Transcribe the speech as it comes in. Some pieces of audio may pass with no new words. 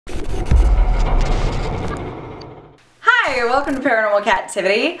Hi, welcome to Paranormal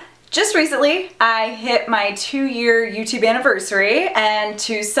Kativity. Just recently, I hit my 2-year YouTube anniversary, and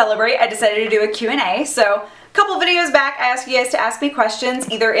to celebrate, I decided to do a Q&A. So, a couple videos back, I asked you guys to ask me questions,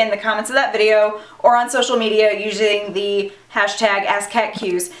 either in the comments of that video or on social media using the hashtag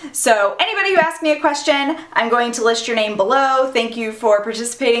AskCatQs. So, anybody who asked me a question, I'm going to list your name below. Thank you for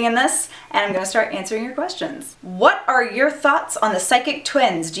participating in this, and I'm going to start answering your questions. What are your thoughts on the psychic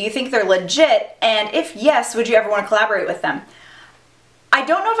twins? Do you think they're legit? And if yes, would you ever want to collaborate with them? I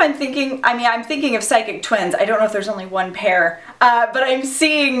don't know if I'm thinking of psychic twins. I don't know if there's only one pair, but I'm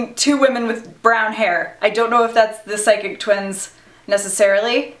seeing two women with brown hair. I don't know if that's the psychic twins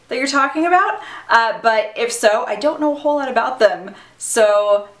necessarily that you're talking about, but if so, I don't know a whole lot about them.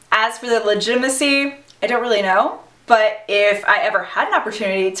 So as for the legitimacy, I don't really know, but if I ever had an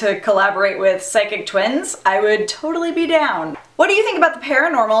opportunity to collaborate with psychic twins, I would totally be down. What do you think about the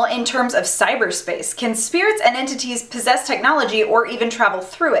paranormal in terms of cyberspace? Can spirits and entities possess technology or even travel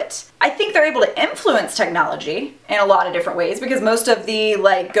through it? I think they're able to influence technology in a lot of different ways because most of the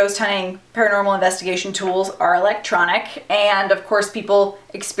ghost hunting paranormal investigation tools are electronic, and of course people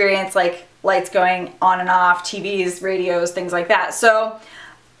experience lights going on and off, TVs, radios, things like that. So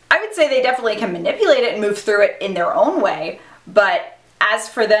I would say they definitely can manipulate it and move through it in their own way, but as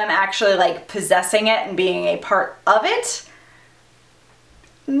for them actually possessing it and being a part of it,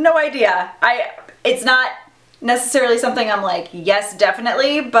 no idea. It's not necessarily something I'm like, yes,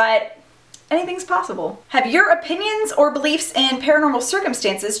 definitely, but anything's possible. Have your opinions or beliefs in paranormal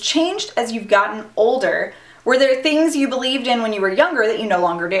circumstances changed as you've gotten older? Were there things you believed in when you were younger that you no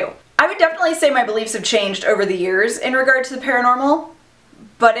longer do? I would definitely say my beliefs have changed over the years in regard to the paranormal,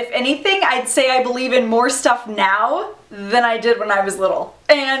 but if anything, I'd say I believe in more stuff now than I did when I was little.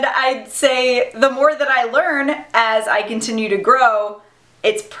 And I'd say the more that I learn as I continue to grow,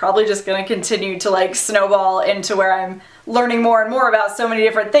 it's probably just going to continue to snowball into where I'm learning more and more about so many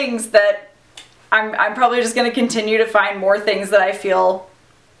different things that I'm probably just going to continue to find more things that I feel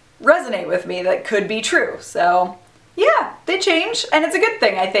resonate with me that could be true. So yeah, they change, and it's a good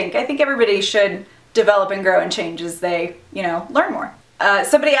thing, I think. I think everybody should develop and grow and change as they, learn more.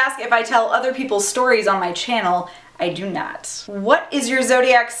 Somebody asked if I tell other people's stories on my channel. I do not. What is your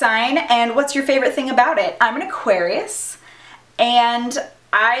zodiac sign and what's your favorite thing about it? I'm an Aquarius, and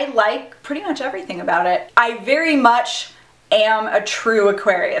I like pretty much everything about it. I very much am a true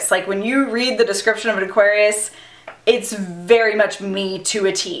Aquarius. When you read the description of an Aquarius, it's very much me to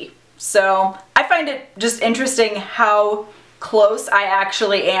a T. So I find it just interesting how close I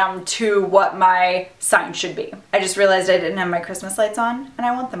actually am to what my sign should be. I just realized I didn't have my Christmas lights on, and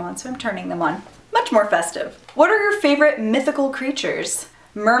I want them on, so I'm turning them on. Much more festive. What are your favorite mythical creatures?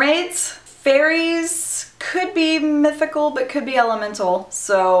 Mermaids? Fairies? Could be mythical, but could be elemental,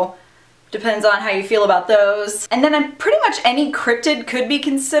 so depends on how you feel about those. And then pretty much any cryptid could be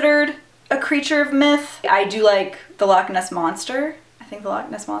considered a creature of myth. I do like the Loch Ness Monster. I think the Loch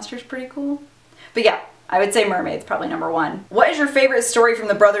Ness Monster is pretty cool. But yeah, I would say mermaids, probably #1. What is your favorite story from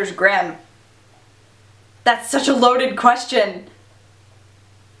the Brothers Grimm? That's such a loaded question.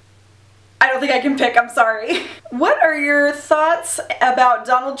 I don't think I can pick, I'm sorry. What are your thoughts about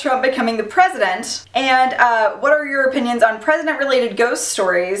Donald Trump becoming the president? And what are your opinions on president-related ghost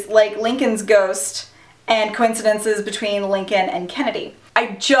stories like Lincoln's ghost and coincidences between Lincoln and Kennedy?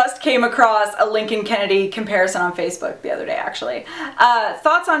 I just came across a Lincoln-Kennedy comparison on Facebook the other day, actually.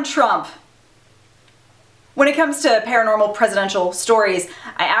 Thoughts on Trump? When it comes to paranormal presidential stories,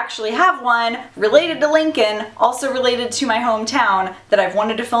 I actually have one related to Lincoln, also related to my hometown, that I've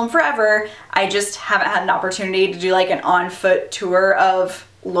wanted to film forever. I just haven't had an opportunity to do an on-foot tour of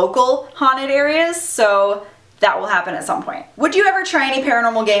local haunted areas, so that will happen at some point. Would you ever try any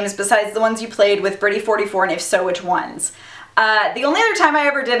paranormal games besides the ones you played with Britty44, and if so, which ones? The only other time I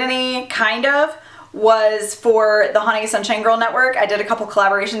ever did any, was for the Haunting a Sunshine Girl Network. I did a couple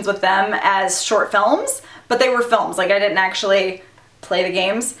collaborations with them as short films, but they were films. I didn't actually play the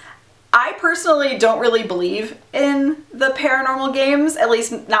games. I personally don't really believe in the paranormal games, at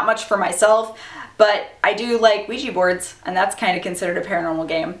least not much for myself, but I do like Ouija boards, and that's kind of considered a paranormal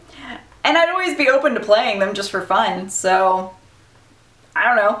game. And I'd always be open to playing them just for fun, so I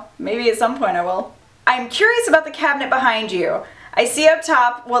don't know, maybe at some point I will. I'm curious about the cabinet behind you. I see up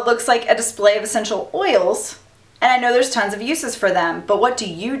top what looks like a display of essential oils, and I know there's tons of uses for them, but what do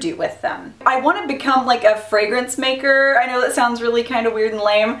you do with them? I want to become a fragrance maker. I know that sounds really kind of weird and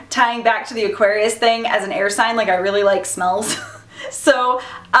lame, tying back to the Aquarius thing as an air sign, I really like smells. So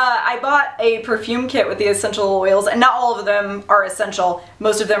I bought a perfume kit with the essential oils, and not all of them are essential.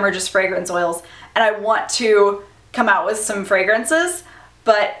 Most of them are just fragrance oils, and I want to come out with some fragrances,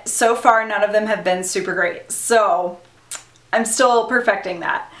 but so far none of them have been super great. So I'm still perfecting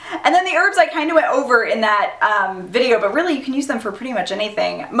that. And then the herbs I kind of went over in that video, but really you can use them for pretty much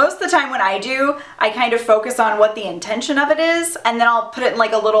anything. Most of the time when I do, I kind of focus on what the intention of it is, and then I'll put it in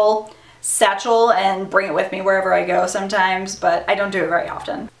like a little satchel and bring it with me wherever I go sometimes, but I don't do it very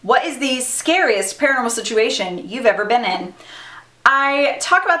often. What is the scariest paranormal situation you've ever been in? I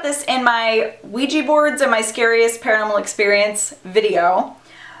talk about this in my Ouija boards and my scariest paranormal experience video,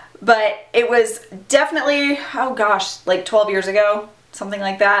 but it was definitely, oh gosh, like 12 years ago, something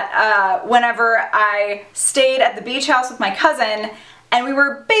like that, whenever I stayed at the beach house with my cousin and we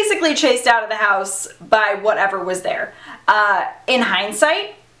were basically chased out of the house by whatever was there. In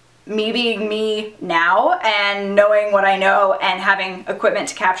hindsight, me being me now and knowing what I know and having equipment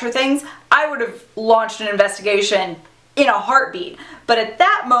to capture things, I would have launched an investigation in a heartbeat. But at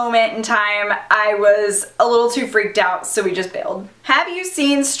that moment in time, I was a little too freaked out, so we just bailed. Have you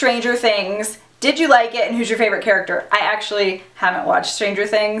seen Stranger Things? Did you like it, and who's your favorite character? I actually haven't watched Stranger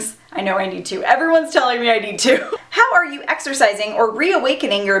Things. I know I need to. Everyone's telling me I need to. How are you exercising or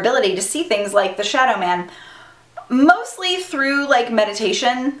reawakening your ability to see things like the Shadow Man? Mostly through like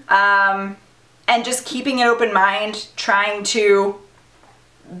meditation and just keeping an open mind, trying to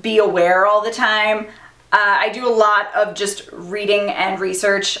be aware all the time. I do a lot of just reading and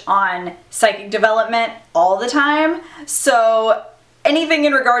research on psychic development all the time. So anything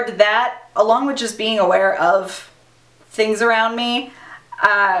in regard to that, along with just being aware of things around me,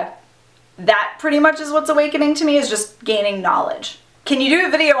 that pretty much is what's awakening to me, is just gaining knowledge. Can you do a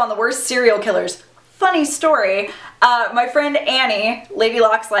video on the worst serial killers? Funny story, my friend Annie, Lady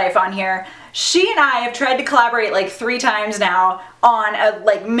Locke's Life on here, she and I have tried to collaborate like 3 times now on a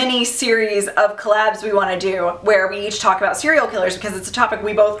like mini series of collabs we want to do where we each talk about serial killers, because it's a topic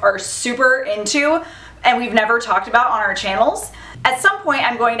we both are super into and we've never talked about on our channels. At some point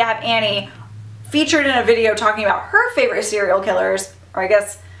I'm going to have Annie featured in a video talking about her favorite serial killers, or I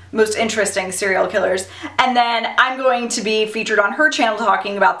guess most interesting serial killers, and then I'm going to be featured on her channel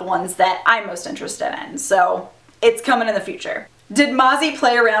talking about the ones that I'm most interested in. So it's coming in the future. Did Mozzie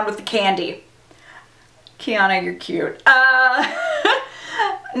play around with the candy? Kiana, you're cute.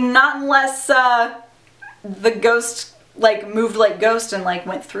 Not unless the ghost like moved like Ghost and like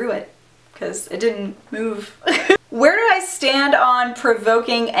went through it, because it didn't move. Where do I stand on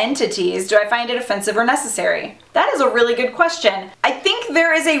provoking entities? Do I find it offensive or necessary? That is a really good question. I think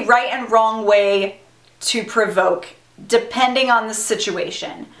there is a right and wrong way to provoke depending on the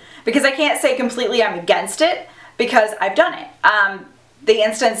situation, because I can't say completely I'm against it because I've done it. The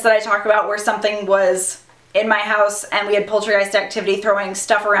instance that I talk about where something was in my house and we had poltergeist activity throwing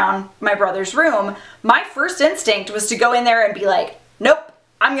stuff around my brother's room, my first instinct was to go in there and be like, nope,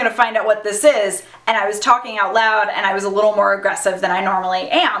 I'm gonna find out what this is. And I was talking out loud and I was a little more aggressive than I normally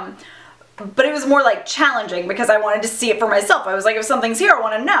am. But it was more like challenging because I wanted to see it for myself. I was like, if something's here, I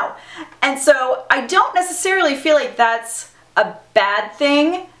wanna know. And so I don't necessarily feel like that's a bad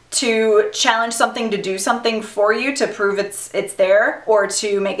thing to challenge something to do something for you to prove it's there or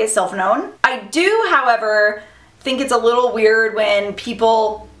to make itself known. I do, however, think it's a little weird when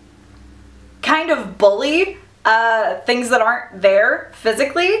people kind of bully things that aren't there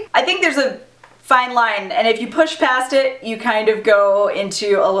physically. I think there's a fine line, and if you push past it, you kind of go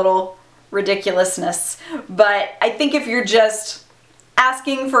into a little ridiculousness. But I think if you're just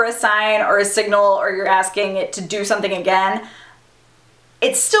asking for a sign or a signal, or you're asking it to do something again,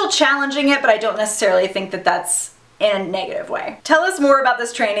 it's still challenging it, but I don't necessarily think that that's in a negative way. Tell us more about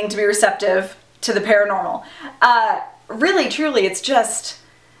this training to be receptive to the paranormal. Really, truly, it's just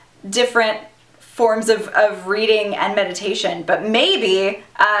different forms of reading and meditation, but maybe,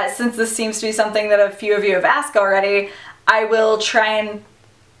 since this seems to be something that a few of you have asked already, I will try and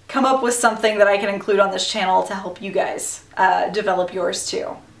come up with something that I can include on this channel to help you guys develop yours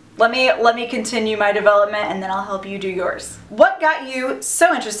too. Let me continue my development and then I'll help you do yours. What got you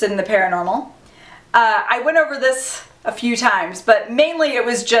so interested in the paranormal? I went over this a few times, but mainly it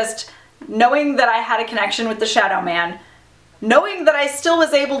was just knowing that I had a connection with the Shadow Man, knowing that I still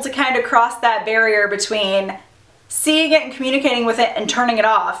was able to kind of cross that barrier between seeing it and communicating with it and turning it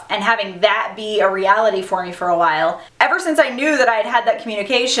off and having that be a reality for me for a while. Ever since I knew that I had had that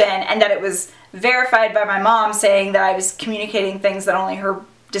communication and that it was verified by my mom saying that I was communicating things that only her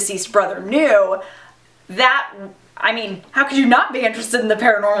deceased brother knew, that, I mean, how could you not be interested in the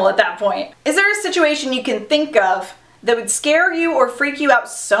paranormal at that point? Is there a situation you can think of that would scare you or freak you out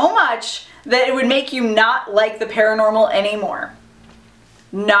so much that it would make you not like the paranormal anymore?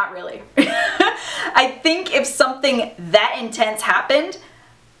 Not really. I think if something that intense happened,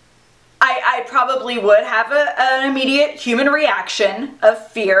 I probably would have an immediate human reaction of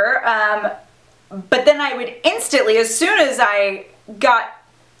fear. But then I would instantly, as soon as I got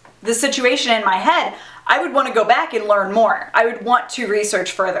the situation in my head, I would want to go back and learn more. I would want to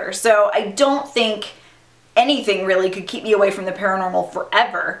research further. So I don't think anything really could keep me away from the paranormal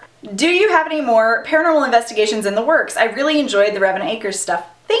forever. Do you have any more paranormal investigations in the works? I really enjoyed the Revenant Acres stuff.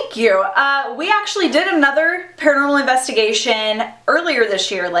 Thank you. We actually did another paranormal investigation earlier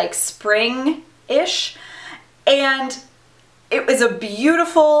this year, like spring-ish, and it was a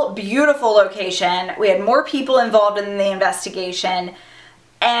beautiful, beautiful location. We had more people involved in the investigation,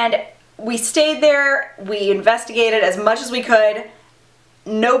 and we stayed there, we investigated as much as we could.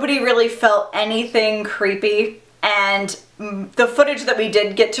 Nobody really felt anything creepy, and the footage that we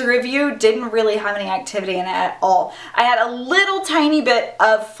did get to review didn't really have any activity in it at all. I had a little tiny bit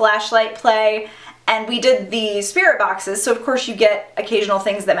of flashlight play, and we did the spirit boxes, so of course you get occasional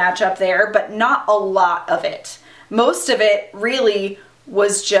things that match up there, but not a lot of it. Most of it really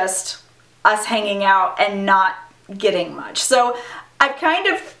was just us hanging out and not getting much. So I've kind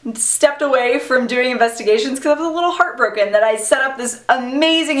of stepped away from doing investigations because I was a little heartbroken that I set up this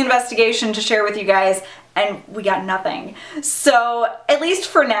amazing investigation to share with you guys and we got nothing. So at least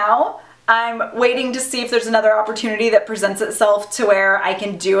for now, I'm waiting to see if there's another opportunity that presents itself to where I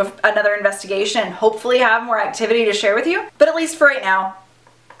can do another investigation and hopefully have more activity to share with you. But at least for right now,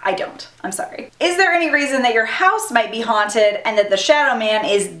 I don't. I'm sorry. Is there any reason that your house might be haunted and that the Shadow Man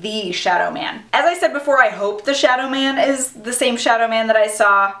is the Shadow Man? As I said before, I hope the Shadow Man is the same Shadow Man that I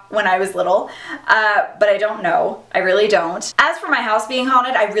saw when I was little, but I don't know. I really don't. As for my house being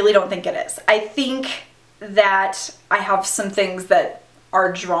haunted, I really don't think it is. I think that I have some things that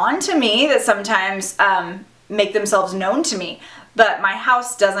are drawn to me that sometimes make themselves known to me. But my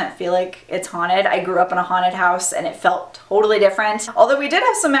house doesn't feel like it's haunted. I grew up in a haunted house and it felt totally different. Although we did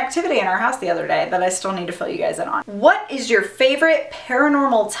have some activity in our house the other day that I still need to fill you guys in on. What is your favorite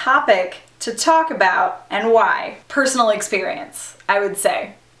paranormal topic to talk about and why? Personal experience, I would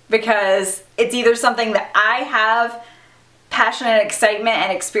say. Because it's either something that I have passion and excitement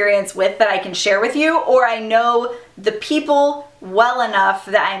and experience with that I can share with you, or I know the people well enough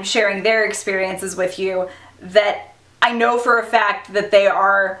that I'm sharing their experiences with you that I know for a fact that they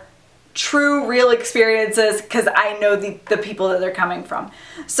are true, real experiences because I know the people that they're coming from.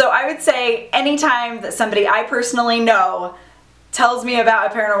 So I would say anytime that somebody I personally know tells me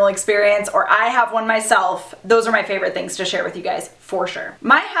about a paranormal experience or I have one myself, those are my favorite things to share with you guys, for sure.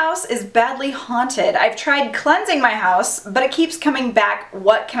 My house is badly haunted. I've tried cleansing my house, but it keeps coming back.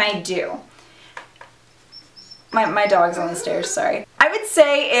 What can I do? My dog's on the stairs, sorry. I would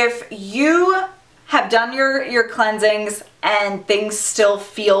say if you have done your cleansings and things still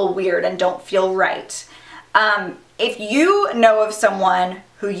feel weird and don't feel right. If you know of someone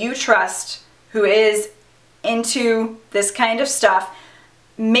who you trust who is into this kind of stuff,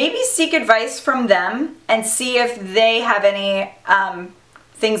 maybe seek advice from them and see if they have any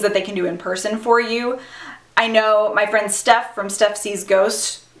things that they can do in person for you. I know my friend Steph from Steph Sees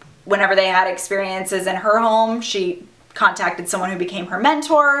Ghosts, whenever they had experiences in her home, she contacted someone who became her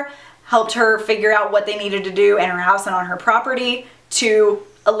mentor, helped her figure out what they needed to do in her house and on her property to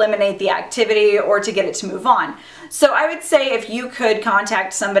eliminate the activity or to get it to move on. So I would say if you could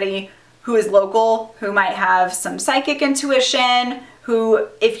contact somebody who is local, who might have some psychic intuition, who,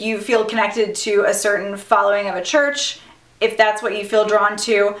 if you feel connected to a certain following of a church, if that's what you feel drawn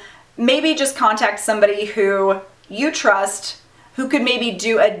to, maybe just contact somebody who you trust, who could maybe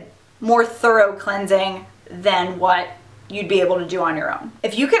do a more thorough cleansing than what you'd be able to do on your own.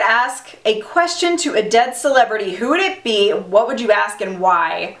 If you could ask a question to a dead celebrity, who would it be? What would you ask and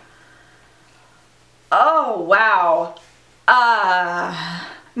why? Oh, wow.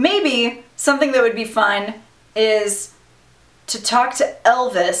 Maybe something that would be fun is to talk to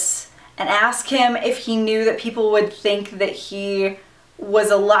Elvis and ask him if he knew that people would think that he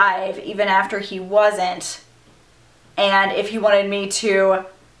was alive even after he wasn't, and if he wanted me to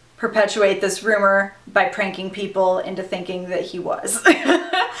perpetuate this rumor by pranking people into thinking that he was.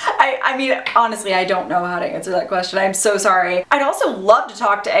 I mean, honestly, I don't know how to answer that question. I'm so sorry. I'd also love to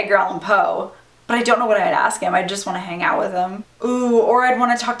talk to Edgar Allan Poe, but I don't know what I'd ask him. I just want to hang out with him. Ooh, or I'd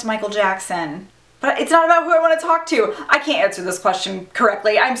want to talk to Michael Jackson. But it's not about who I want to talk to. I can't answer this question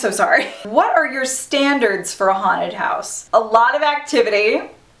correctly. I'm so sorry. What are your standards for a haunted house? A lot of activity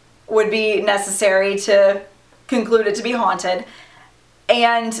would be necessary to conclude it to be haunted,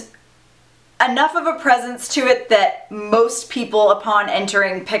 and enough of a presence to it that most people upon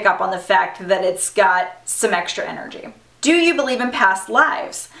entering pick up on the fact that it's got some extra energy. Do you believe in past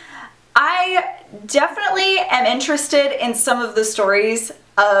lives? I definitely am interested in some of the stories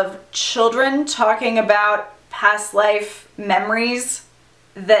of children talking about past life memories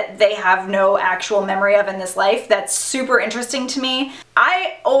that they have no actual memory of in this life. That's super interesting to me.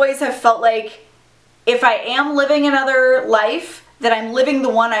 I always have felt like if I am living another life, that I'm living the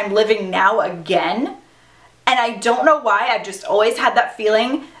one I'm living now again. And I don't know why, I've just always had that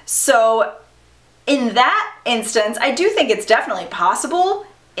feeling. So in that instance, I do think it's definitely possible,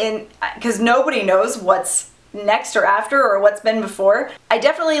 because nobody knows what's next or after or what's been before. I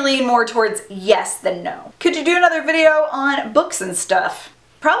definitely lean more towards yes than no. Could you do another video on books and stuff?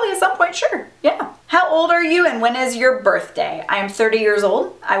 Probably at some point, sure, yeah. How old are you and when is your birthday? I am 30 years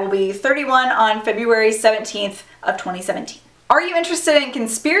old. I will be 31 on February 17th of 2017. Are you interested in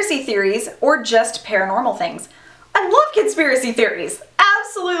conspiracy theories or just paranormal things? I love conspiracy theories.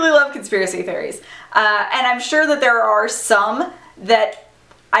 Absolutely love conspiracy theories. And I'm sure that there are some that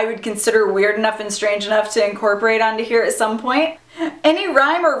I would consider weird enough and strange enough to incorporate onto here at some point. Any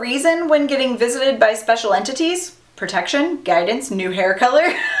rhyme or reason when getting visited by special entities? Protection, guidance, new hair color.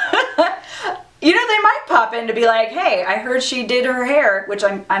 You know, they might pop in to be like, hey, I heard she did her hair, which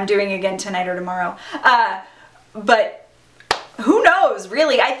I'm doing again tonight or tomorrow. But who knows,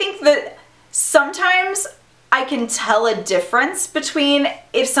 really? I think that sometimes I can tell a difference between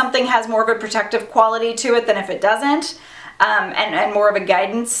if something has more of a protective quality to it than if it doesn't, and more of a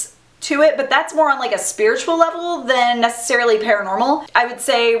guidance to it, but that's more on like a spiritual level than necessarily paranormal. I would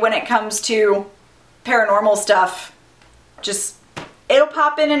say when it comes to paranormal stuff, just it'll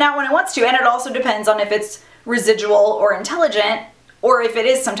pop in and out when it wants to, and it also depends on if it's residual or intelligent, or if it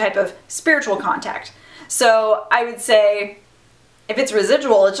is some type of spiritual contact. So I would say if it's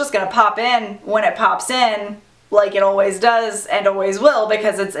residual, it's just gonna pop in when it pops in, like it always does and always will,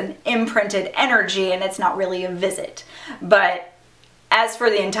 because it's an imprinted energy and it's not really a visit. But as for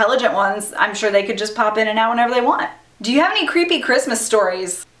the intelligent ones, I'm sure they could just pop in and out whenever they want. Do you have any creepy Christmas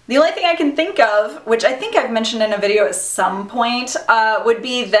stories? The only thing I can think of, which I think I've mentioned in a video at some point, would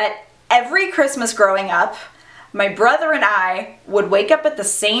be that every Christmas growing up, my brother and I would wake up at the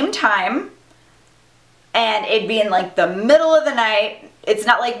same time, and it'd be in like the middle of the night. It's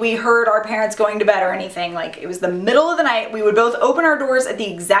not like we heard our parents going to bed or anything. Like, it was the middle of the night. We would both open our doors at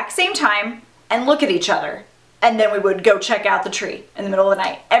the exact same time and look at each other. And then we would go check out the tree in the middle of the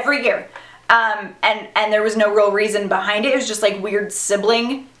night every year. And there was no real reason behind it. It was just like weird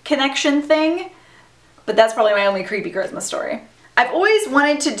sibling connection thing. But that's probably my only creepy Christmas story. I've always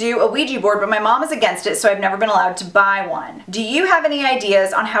wanted to do a Ouija board, but my mom is against it, so I've never been allowed to buy one. Do you have any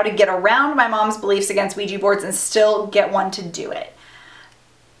ideas on how to get around my mom's beliefs against Ouija boards and still get one to do it?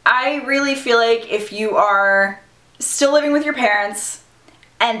 I really feel like if you are still living with your parents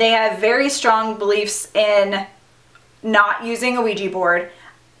and they have very strong beliefs in not using a Ouija board,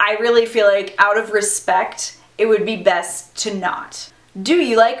 I really feel like out of respect, it would be best to not. Do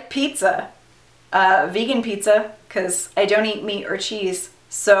you like pizza? Vegan pizza, because I don't eat meat or cheese.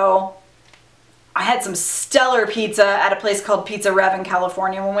 So I had some stellar pizza at a place called Pizza Rev in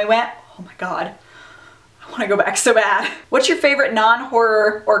California when we went. Oh my god, I want to go back so bad. What's your favorite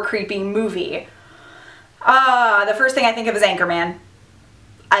non-horror or creepy movie? The first thing I think of is Anchorman.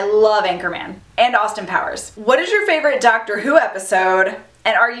 I love Anchorman and Austin Powers. What is your favorite Doctor Who episode?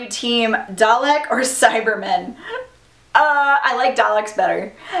 And are you team Dalek or Cybermen? I like Daleks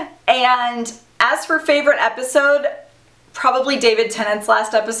better. And as for favorite episode, probably David Tennant's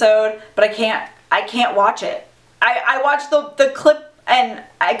last episode, but I can't watch it. I watch the clip and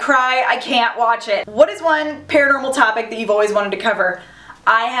I cry, I can't watch it. What is one paranormal topic that you've always wanted to cover?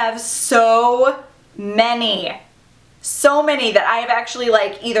 I have so many that I have actually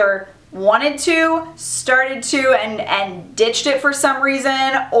like either wanted to, started to, and ditched it for some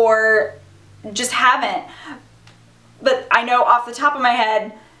reason, or just haven't. But I know off the top of my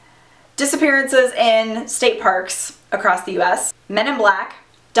head, disappearances in state parks across the US, Men in Black,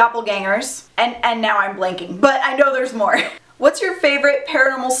 doppelgangers, and now I'm blanking, but I know there's more. What's your favorite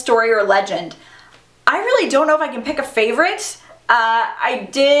paranormal story or legend? I really don't know if I can pick a favorite. I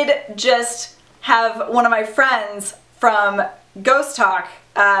did just have one of my friends from Ghost Talk,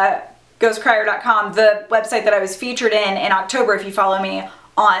 ghostcrier.com, the website that I was featured in October if you follow me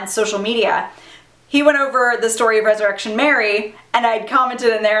on social media. He went over the story of Resurrection Mary, and I'd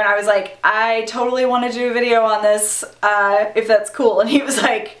commented in there and I was like, I totally want to do a video on this, if that's cool. And he was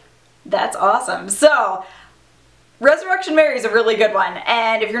like, that's awesome. So, Resurrection Mary is a really good one,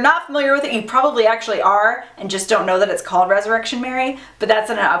 and if you're not familiar with it, you probably actually are, and just don't know that it's called Resurrection Mary, but that's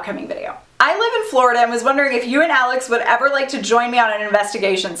in an upcoming video. I live in Florida and was wondering if you and Alex would ever like to join me on an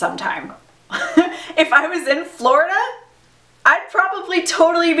investigation sometime. If I was in Florida, I'd probably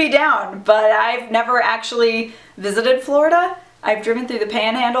totally be down, but I've never actually visited Florida, I've driven through the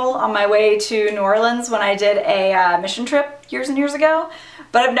Panhandle on my way to New Orleans when I did a mission trip years and years ago,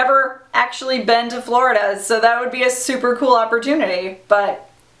 but I've never actually been to Florida, so that would be a super cool opportunity. But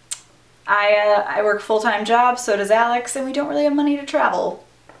I work a full-time job, so does Alex, and we don't really have money to travel.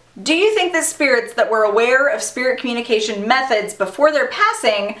 Do you think that spirits that were aware of spirit communication methods before their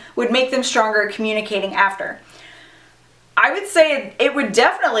passing would make them stronger at communicating after? I would say it would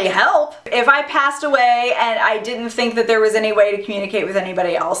definitely help. If I passed away and I didn't think that there was any way to communicate with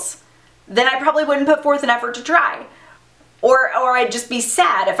anybody else, then I probably wouldn't put forth an effort to try. Or I'd just be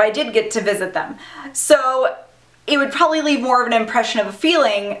sad if I did get to visit them. So it would probably leave more of an impression of a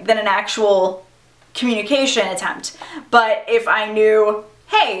feeling than an actual communication attempt. But if I knew,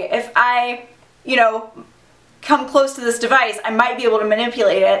 hey, if I, come close to this device, I might be able to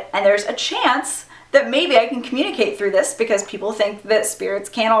manipulate it, and there's a chance that maybe I can communicate through this because people think that spirits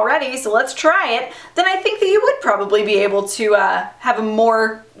can already, so let's try it, then I think that you would probably be able to have a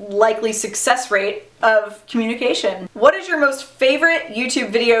more likely success rate of communication. What is your most favorite YouTube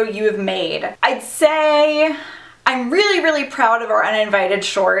video you have made? I'd say I'm really, really proud of our uninvited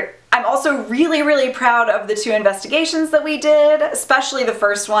short. I'm also really, really proud of the 2 investigations that we did, especially the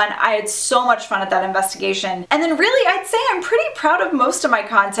first one. I had so much fun at that investigation. And then really, I'd say I'm pretty proud of most of my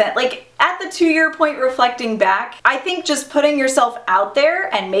content. Like, at the 2-year point reflecting back, I think just putting yourself out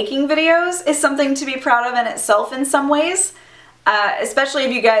there and making videos is something to be proud of in itself in some ways. Especially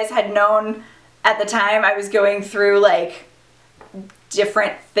if you guys had known at the time I was going through like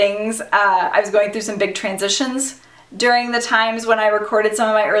different things. I was going through some big transitions during the times when I recorded some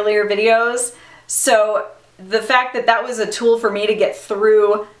of my earlier videos. So the fact that that was a tool for me to get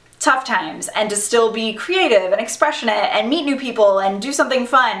through tough times and to still be creative and expressionate and meet new people and do something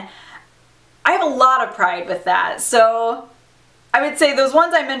fun, I have a lot of pride with that. So I would say those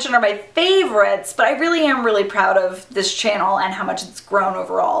ones I mentioned are my favorites, but I really am really proud of this channel and how much it's grown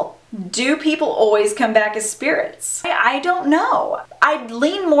overall. Do people always come back as spirits? I don't know. I'd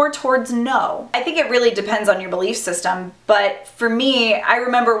lean more towards no. I think it really depends on your belief system, but for me, I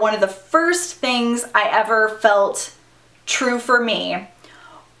remember one of the first things I ever felt true for me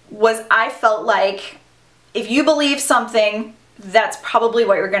was I felt like if you believe something, that's probably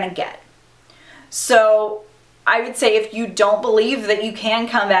what you're gonna get. So I would say if you don't believe that you can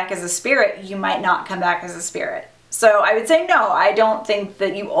come back as a spirit, you might not come back as a spirit. So I would say no, I don't think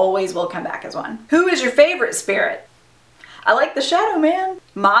that you always will come back as one. Who is your favorite spirit? I like the Shadow Man.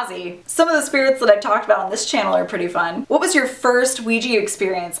 Mozzie. Some of the spirits that I've talked about on this channel are pretty fun. What was your first Ouija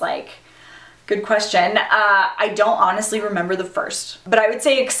experience like? Good question. I don't honestly remember the first, but I would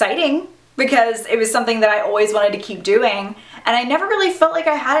say exciting because it was something that I always wanted to keep doing, and I never really felt like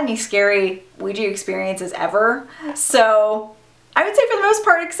I had any scary Ouija experiences ever. So I would say for the most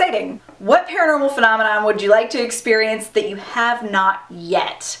part exciting. What paranormal phenomenon would you like to experience that you have not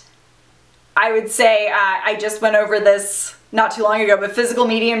yet? I would say I just went over this not too long ago, but physical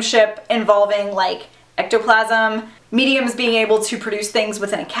mediumship involving like ectoplasm, mediums being able to produce things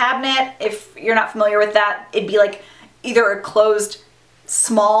within a cabinet. If you're not familiar with that, it'd be like either a closed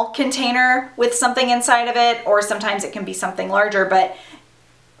small container with something inside of it, or sometimes it can be something larger, but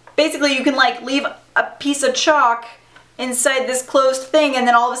basically you can like leave a piece of chalk inside this closed thing and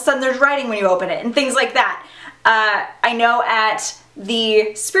then all of a sudden there's writing when you open it and things like that. I know at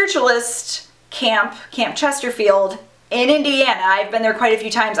the spiritualist camp, Camp Chesterfield in Indiana, I've been there quite a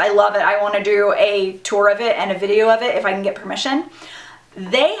few times. I love it. I want to do a tour of it and a video of it if I can get permission.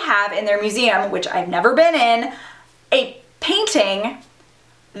 They have in their museum, which I've never been in, a painting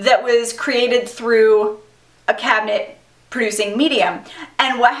that was created through a cabinet producing medium.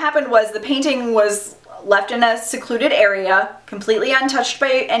 And what happened was the painting was left in a secluded area, completely untouched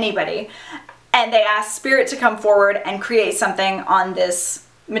by anybody, and they asked spirit to come forward and create something on this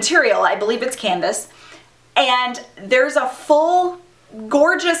material. I believe it's canvas. And there's a full,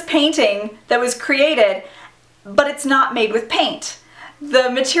 gorgeous painting that was created, but it's not made with paint. The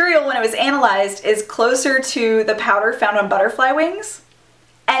material, when it was analyzed, is closer to the powder found on butterfly wings,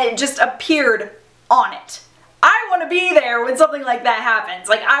 and it just appeared on it. I want to be there when something like that happens.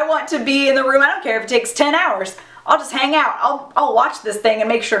 Like, I want to be in the room. I don't care if it takes 10 hours. I'll just hang out. I'll watch this thing and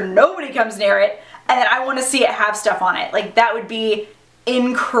make sure nobody comes near it, and then I want to see it have stuff on it. Like, that would be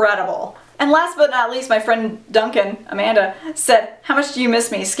incredible. And last but not least, my friend Duncan, Amanda, said, "How much do you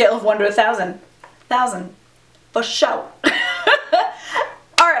miss me? Scale of 1 to 1,000. 1,000. For sure."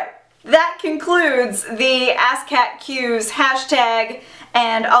 Alright, that concludes the AskCatQs hashtag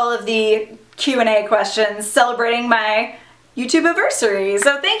and all of the Q&A questions celebrating my YouTube-aversary.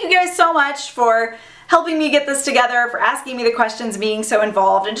 So thank you guys so much for helping me get this together, for asking me the questions, being so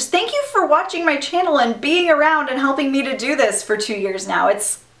involved, and just thank you for watching my channel and being around and helping me to do this for 2 years now.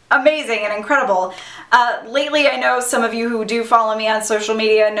 It's amazing and incredible. Lately, I know some of you who do follow me on social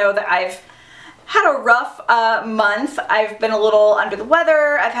media know that I've had a rough month. I've been a little under the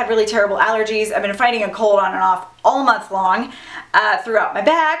weather. I've had really terrible allergies. I've been fighting a cold on and off all month long throughout my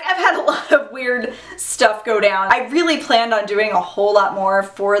back. I've had a lot of weird stuff go down. I really planned on doing a whole lot more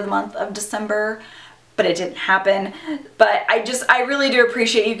for the month of December, but it didn't happen. But I really do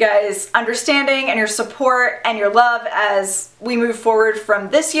appreciate you guys understanding and your support and your love as we move forward from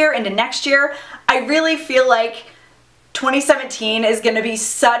this year into next year. I really feel like 2017 is going to be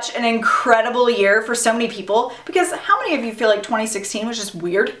such an incredible year for so many people, because how many of you feel like 2016 was just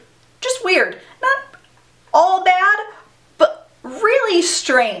weird? Just weird. Not all bad, but really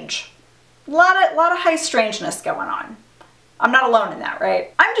strange. A lot of high strangeness going on. I'm not alone in that,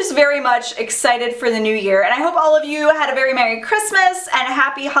 right? I'm just very much excited for the new year, and I hope all of you had a very Merry Christmas and a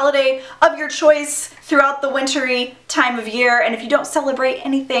happy holiday of your choice throughout the wintry time of year. And if you don't celebrate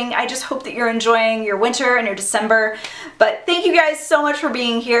anything, I just hope that you're enjoying your winter and your December. But thank you guys so much for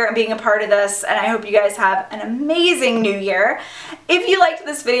being here and being a part of this, and I hope you guys have an amazing new year. If you liked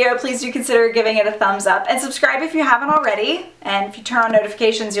this video, please do consider giving it a thumbs up and subscribe if you haven't already. And if you turn on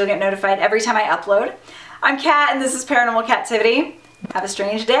notifications, you'll get notified every time I upload. I'm Kat, and this is Paranormal Kativity. Have a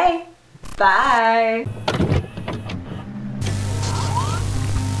strange day. Bye.